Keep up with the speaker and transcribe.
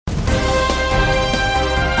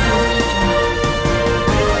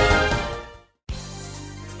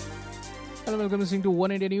welcome listening to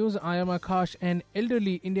One India News. I am Akash. An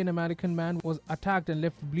elderly Indian-American man was attacked and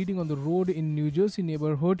left bleeding on the road in New Jersey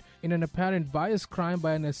neighborhood in an apparent biased crime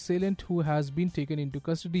by an assailant who has been taken into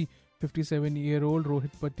custody. 57-year-old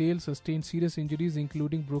Rohit Patel sustained serious injuries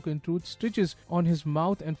including broken tooth, stitches on his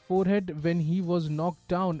mouth and forehead when he was knocked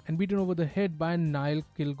down and beaten over the head by Nyle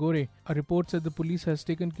Kilgore. A report said the police has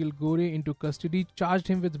taken Kilgore into custody, charged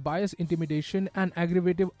him with bias, intimidation and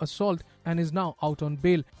aggravated assault and is now out on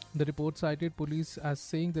bail. The report cited police as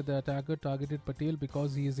saying that the attacker targeted Patel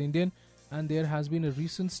because he is Indian, and there has been a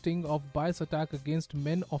recent sting of bias attack against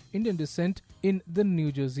men of Indian descent in the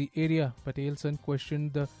New Jersey area. Patel's son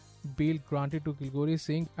questioned the bail granted to Kilgore,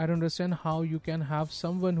 saying, "I don't understand how you can have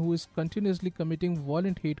someone who is continuously committing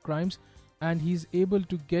violent hate crimes and he's able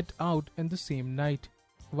to get out in the same night."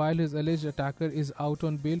 While his alleged attacker is out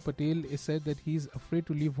on bail, Patel said that he is afraid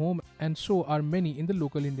to leave home, and so are many in the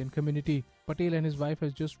local Indian community. Patel and his wife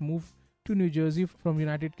has just moved to New Jersey from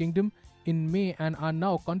United Kingdom in May and are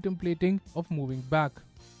now contemplating of moving back.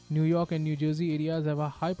 New York and New Jersey areas have a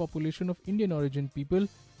high population of Indian origin people.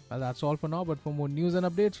 Well, that's all for now, but for more news and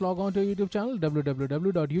updates, log on to our YouTube channel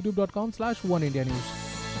www.youtube.com/oneindianews.